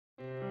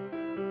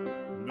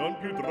Non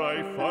più tra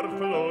I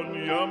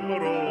farfalloni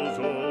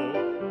amoroso,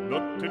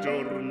 notte e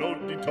giorno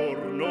di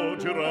torno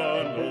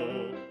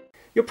girano.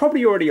 You're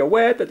probably already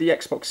aware that the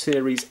Xbox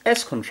Series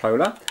S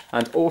controller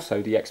and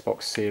also the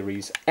Xbox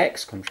Series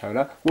X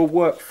controller will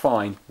work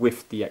fine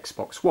with the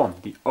Xbox One,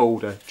 the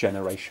older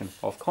generation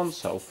of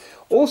console.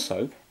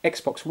 Also,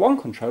 Xbox One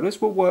controllers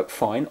will work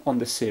fine on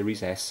the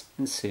Series S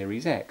and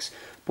Series X.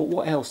 But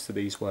what else do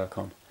these work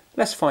on?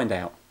 Let's find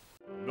out.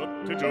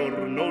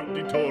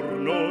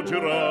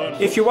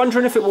 If you're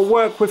wondering if it will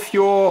work with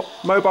your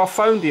mobile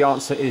phone, the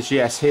answer is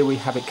yes. Here we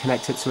have it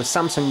connected to a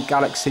Samsung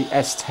Galaxy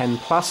S10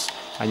 Plus,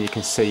 and you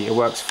can see it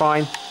works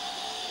fine.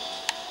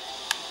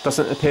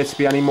 Doesn't appear to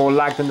be any more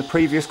lag than the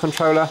previous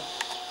controller.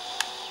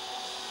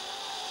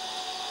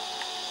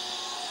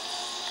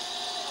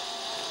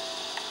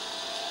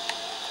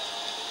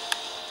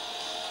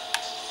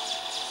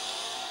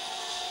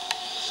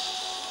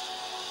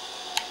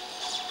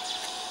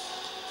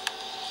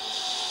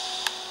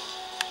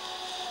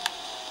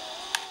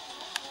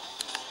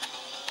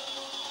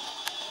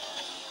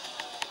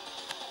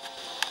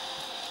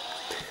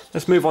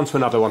 Let's move on to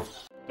another one.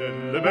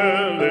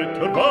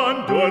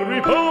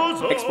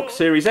 Xbox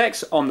Series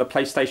X on the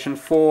PlayStation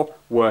 4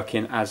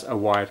 working as a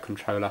wired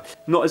controller.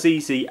 Not as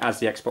easy as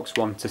the Xbox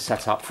One to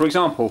set up. For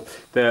example,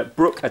 the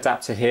Brook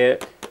adapter here,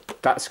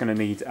 that's going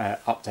to need an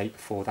update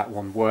before that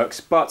one works,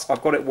 but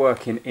I've got it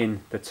working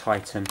in the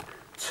Titan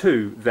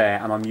 2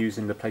 there, and I'm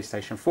using the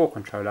PlayStation 4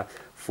 controller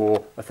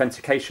for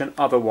authentication.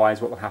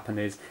 Otherwise what will happen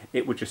is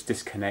it would just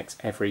disconnect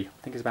every,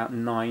 I think it's about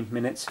 9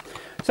 minutes.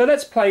 So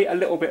let's play a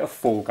little bit of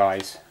Fall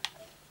Guys.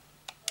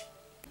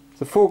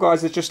 The Fall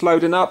Guys is just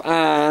loading up,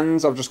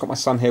 and I've just got my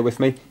son here with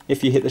me.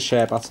 If you hit the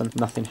share button,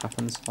 nothing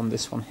happens on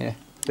this one here.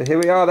 So here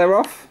we are, they're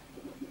off.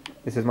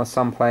 This is my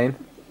son playing.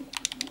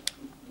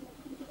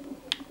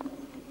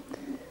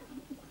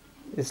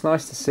 It's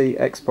nice to see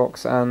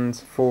Xbox and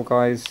Fall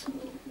Guys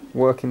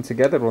working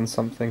together on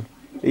something,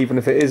 even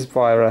if it is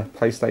via a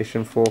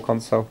PlayStation 4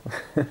 console.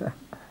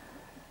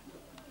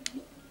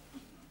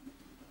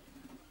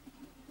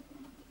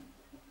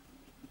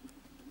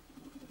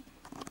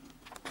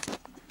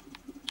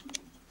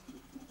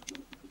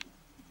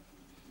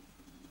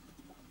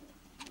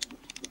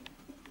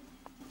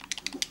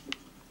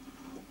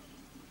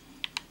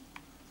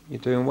 You're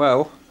doing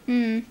well.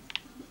 Yes.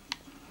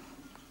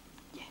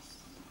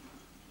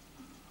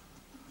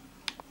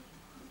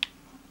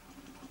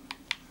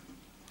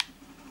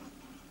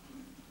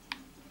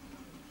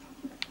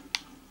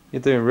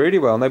 You're doing really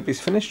well.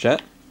 Nobody's finished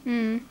yet.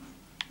 Go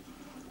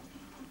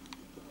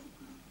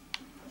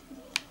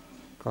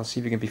on, see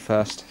if you can be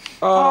first.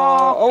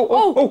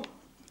 Oh,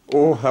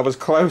 that was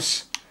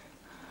close.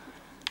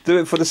 Do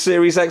it for the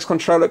Series X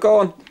controller. Go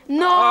on.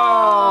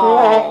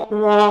 No!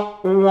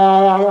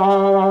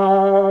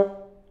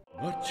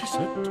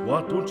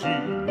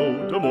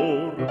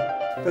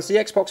 Does the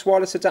Xbox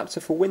wireless adapter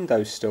for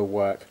Windows still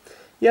work?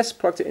 Yes,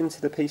 plugged it into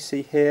the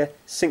PC here,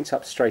 synced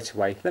up straight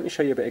away. Let me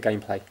show you a bit of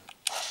gameplay.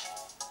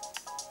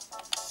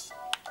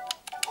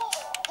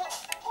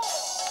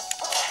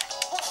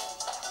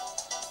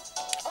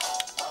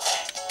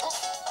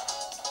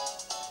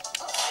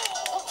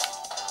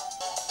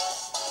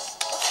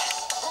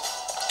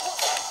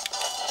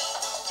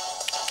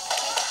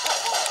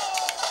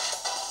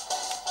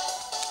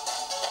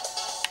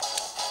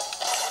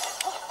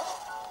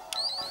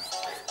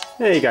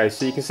 There you go,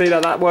 so you can see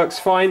that that works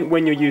fine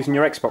when you're using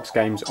your Xbox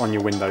games on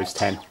your Windows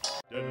 10.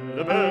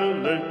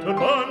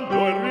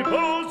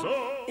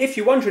 If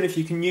you're wondering if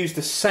you can use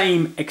the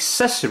same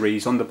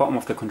accessories on the bottom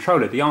of the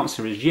controller, the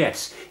answer is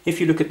yes. If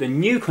you look at the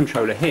new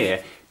controller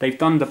here, they've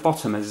done the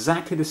bottom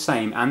exactly the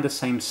same and the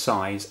same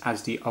size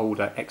as the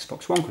older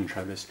Xbox One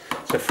controllers.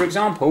 So for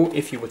example,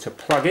 if you were to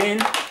plug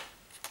in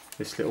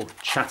this little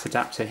chat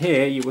adapter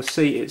here, you will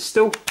see it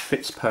still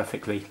fits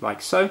perfectly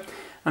like so.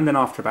 And then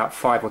after about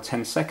 5 or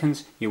 10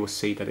 seconds, you will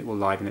see that it will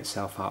liven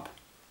itself up.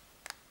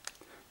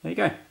 There you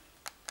go.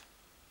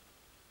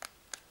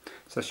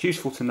 So it's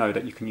useful to know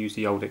that you can use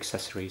the old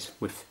accessories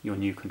with your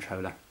new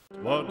controller.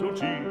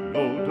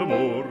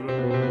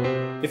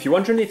 If you're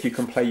wondering if you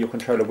can play your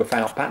controller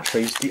without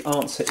batteries, the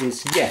answer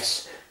is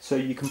yes. So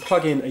you can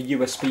plug in a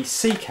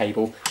USB-C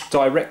cable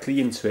directly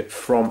into it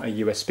from a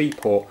USB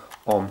port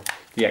on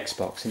the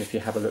Xbox. And if you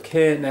have a look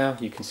here now,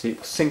 you can see it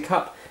will sync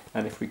up.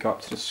 And if we go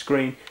up to the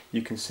screen,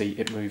 you can see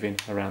it moving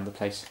around the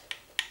place.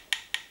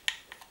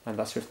 And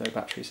that's with no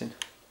batteries in.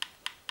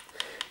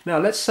 Now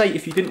let's say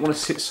if you didn't want to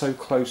sit so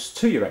close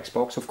to your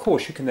Xbox, of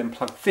course you can then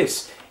plug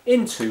this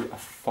into a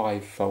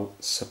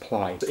 5-volt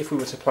supply. So if we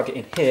were to plug it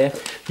in here,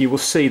 you will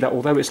see that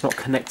although it's not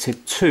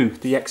connected to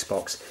the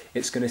Xbox,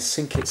 it's going to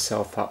sync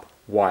itself up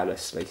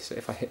wirelessly. So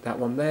if I hit that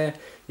one there,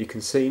 you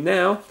can see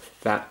now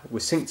that we're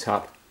synced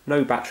up.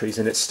 No batteries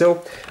in it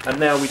still, and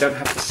now we don't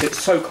have to sit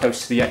so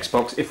close to the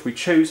Xbox if we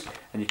choose,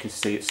 and you can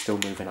see it's still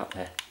moving up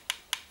there.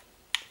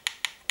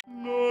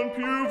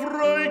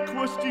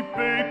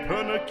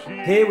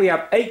 Here we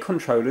have 8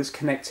 controllers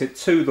connected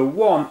to the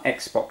one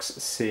Xbox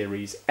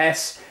Series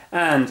S,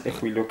 and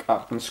if we look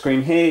up on the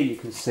screen here, you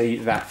can see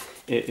that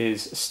it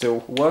is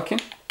still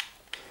working.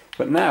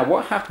 But now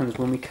what happens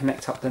when we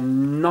connect up the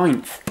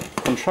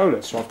 9th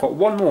controller? So I've got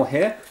one more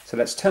here, so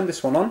let's turn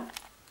this one on,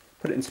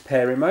 put it into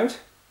pairing mode.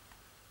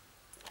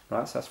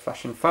 Right, so that's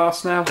flashing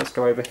fast now. Let's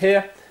go over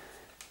here,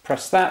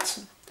 press that.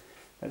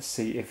 Let's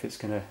see if it's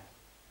going to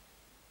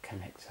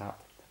connect up.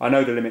 I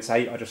know the limit's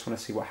 8, I just want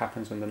to see what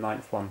happens when the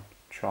 9th one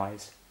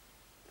tries.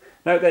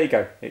 No, there you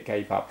go, it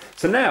gave up.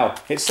 So now,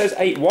 it says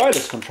 8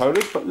 wireless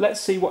controllers, but let's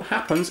see what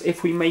happens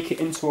if we make it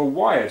into a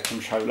wired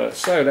controller.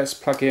 So let's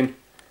plug in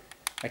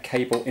a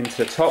cable into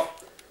the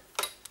top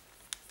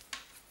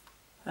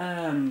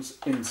and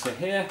into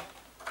here.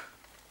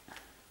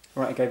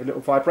 Right, it gave a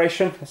little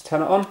vibration. Let's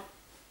turn it on.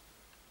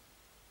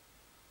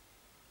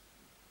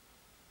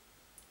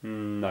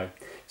 No.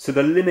 So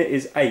the limit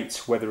is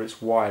 8, whether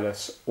it's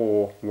wireless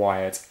or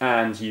wired,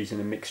 and using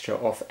a mixture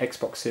of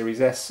Xbox Series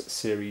S,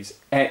 Series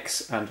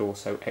X, and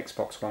also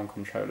Xbox One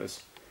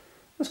controllers.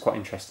 That's quite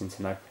interesting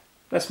to know.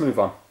 Let's move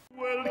on.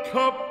 When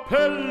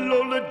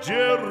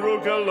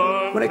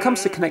it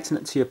comes to connecting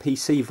it to your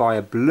PC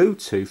via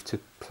Bluetooth to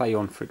play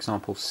on, for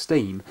example,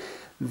 Steam,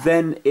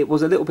 then it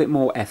was a little bit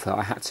more effort.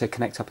 I had to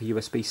connect up a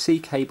USB-C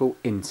cable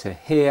into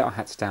here, I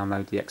had to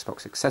download the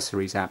Xbox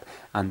Accessories app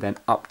and then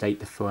update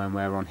the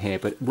firmware on here.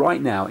 But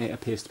right now it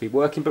appears to be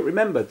working. But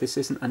remember, this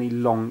isn't any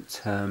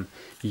long-term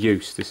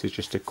use. This is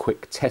just a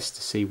quick test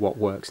to see what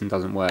works and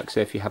doesn't work.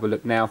 So if you have a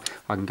look now,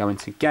 I can go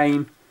into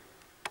game,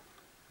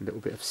 a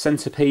little bit of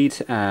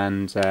Centipede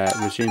and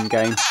resume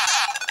game.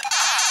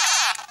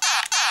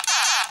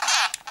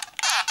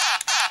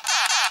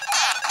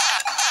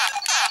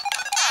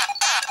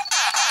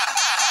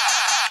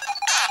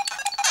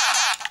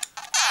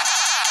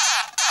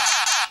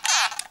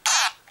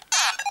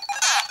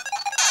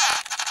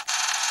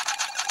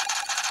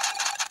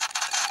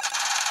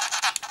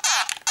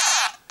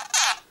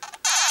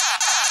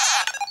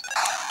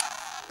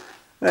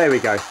 There we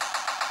go.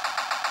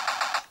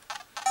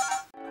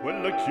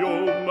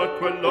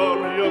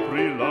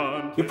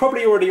 You're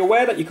probably already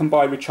aware that you can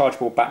buy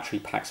rechargeable battery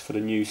packs for the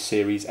new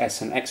Series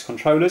S and X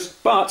controllers,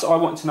 but I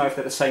want to know if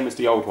they're the same as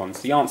the old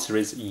ones. The answer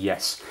is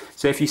yes.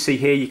 So if you see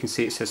here, you can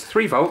see it says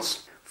 3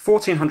 volts,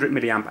 1400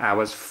 milliamp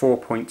hours,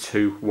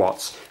 4.2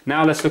 watts.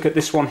 Now let's look at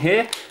this one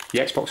here, the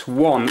Xbox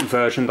One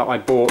version that I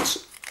bought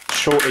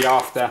shortly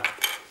after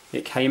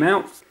it came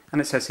out.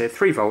 And it says here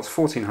 3 volts,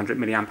 1400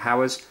 milliamp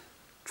hours,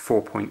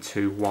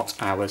 4.2 watt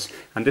hours,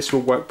 and this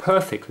will work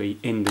perfectly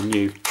in the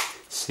new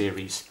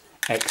Series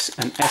X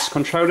and S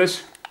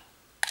controllers.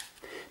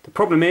 The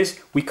problem is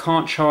we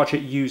can't charge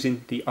it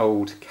using the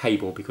old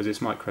cable because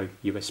it's micro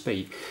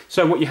USB.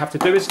 So what you have to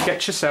do is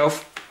get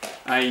yourself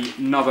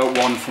another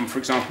one from, for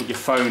example, your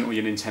phone or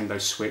your Nintendo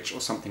Switch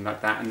or something like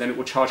that, and then it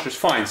will charge just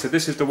fine. So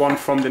this is the one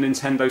from the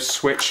Nintendo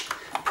Switch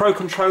Pro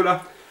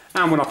controller,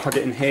 and when I plug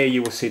it in here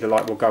you will see the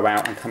light will go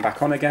out and come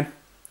back on again.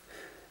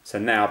 So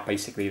now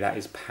basically that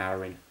is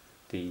powering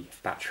the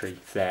battery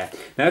there.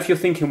 Now if you're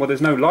thinking, well,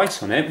 there's no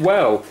light on it,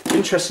 well,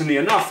 interestingly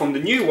enough, on the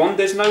new one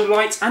there's no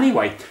light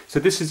anyway. So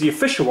this is the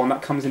official one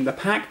that comes in the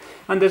pack,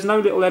 and there's no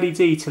little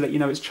LED to let you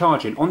know it's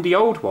charging. On the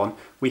old one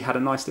we had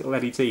a nice little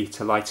LED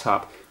to light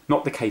up,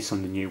 not the case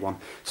on the new one.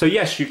 So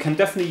yes, you can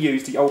definitely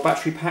use the old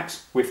battery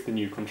packs with the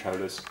new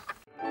controllers.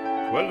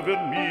 For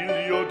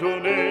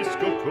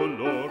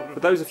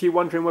those of you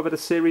wondering whether the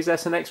Series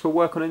S and X will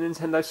work on a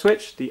Nintendo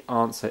Switch, the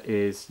answer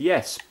is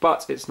yes,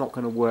 but it's not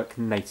going to work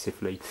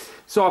natively.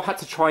 So I've had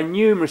to try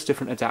numerous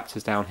different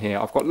adapters down here.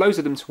 I've got loads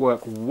of them to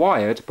work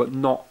wired, but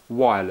not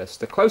wireless.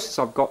 The closest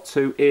I've got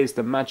to is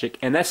the Magic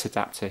NS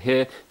adapter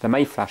here, the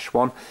Mayflash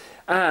one.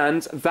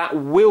 And that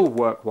will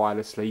work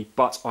wirelessly,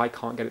 but I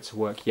can't get it to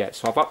work yet.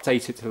 So I've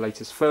updated to the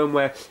latest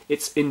firmware.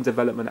 It's in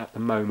development at the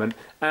moment,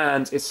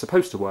 and it's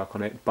supposed to work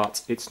on it,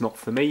 but it's not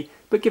for me.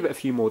 But give it a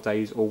few more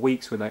days or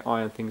weeks when they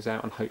iron things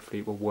out, and hopefully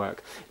it will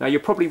work. Now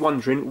you're probably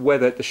wondering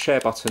whether the share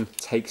button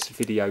takes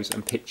videos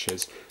and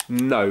pictures.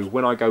 No,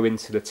 when I go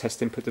into the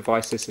test input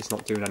devices, it's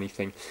not doing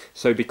anything.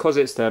 So because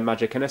it's the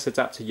Magic NS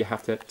adapter, you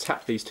have to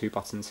tap these 2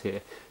 buttons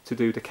here to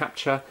do the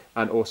capture,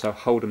 and also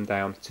hold them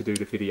down to do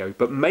the video.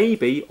 But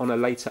maybe on a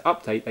later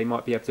update they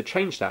might be able to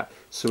change that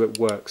so it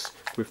works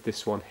with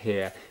this one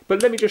here.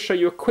 But let me just show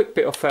you a quick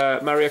bit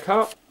of Mario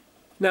Kart.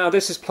 Now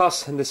this is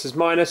plus and this is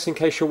minus, in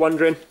case you're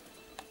wondering.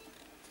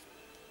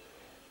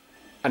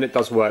 And it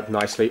does work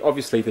nicely.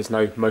 Obviously there's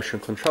no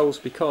motion controls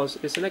because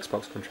it's an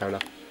Xbox controller.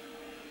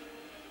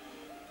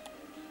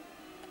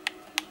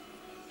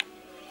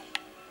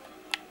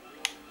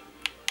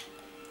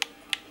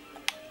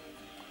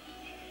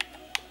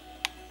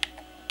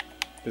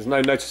 There's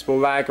no noticeable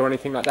lag or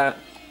anything like that.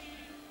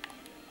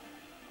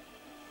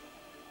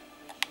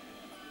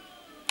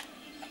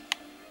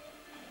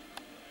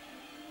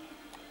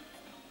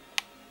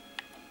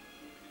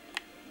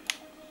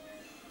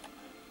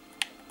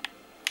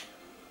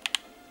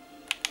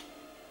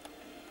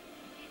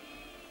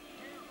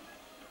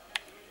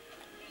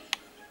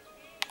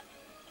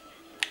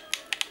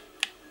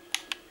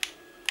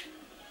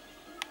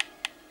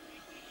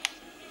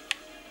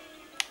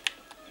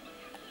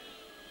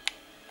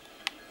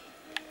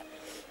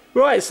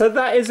 Right, so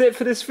that is it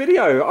for this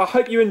video. I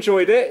hope you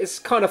enjoyed it. It's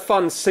kind of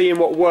fun seeing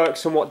what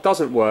works and what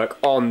doesn't work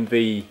on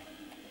the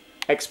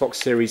Xbox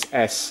Series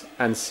S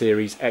and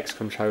Series X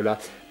controller.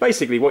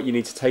 Basically, what you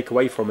need to take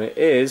away from it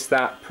is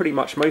that pretty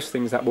much most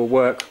things that will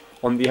work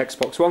on the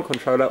Xbox One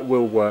controller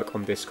will work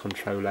on this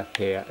controller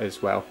here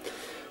as well.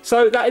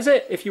 So that is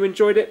it. If you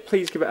enjoyed it,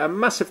 please give it a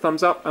massive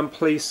thumbs up and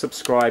please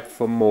subscribe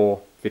for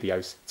more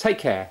videos. Take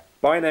care.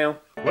 Bye now.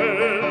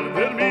 Quel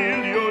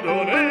vermiglio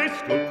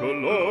d'onesto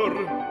color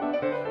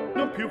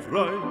non più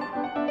frai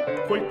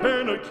quei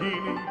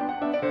pennacchini,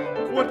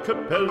 quel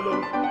cappello,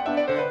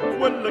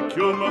 quella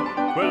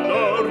chioma,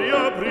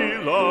 quell'aria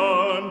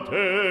brillante.